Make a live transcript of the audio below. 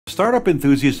Startup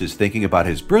enthusiast is thinking about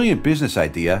his brilliant business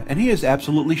idea and he is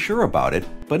absolutely sure about it,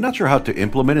 but not sure how to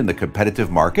implement in the competitive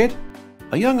market?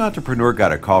 A young entrepreneur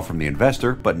got a call from the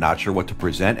investor, but not sure what to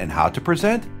present and how to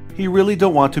present? He really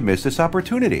don't want to miss this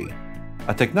opportunity.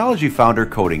 A technology founder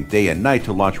coding day and night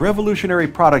to launch revolutionary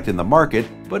product in the market,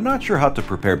 but not sure how to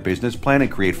prepare business plan and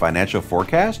create financial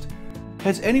forecast?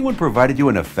 Has anyone provided you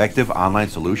an effective online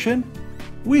solution?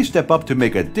 We step up to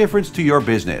make a difference to your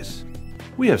business.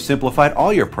 We have simplified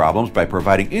all your problems by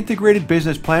providing integrated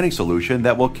business planning solution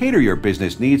that will cater your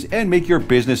business needs and make your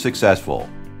business successful.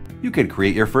 You can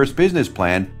create your first business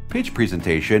plan, pitch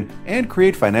presentation, and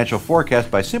create financial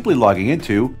forecast by simply logging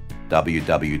into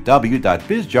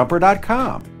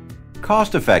www.bizjumper.com.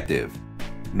 Cost effective.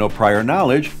 No prior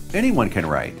knowledge, anyone can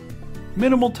write.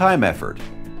 Minimal time effort.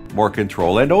 More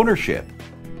control and ownership.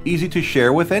 Easy to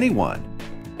share with anyone.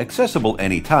 Accessible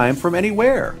anytime from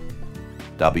anywhere.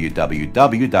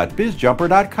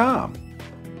 www.bizjumper.com.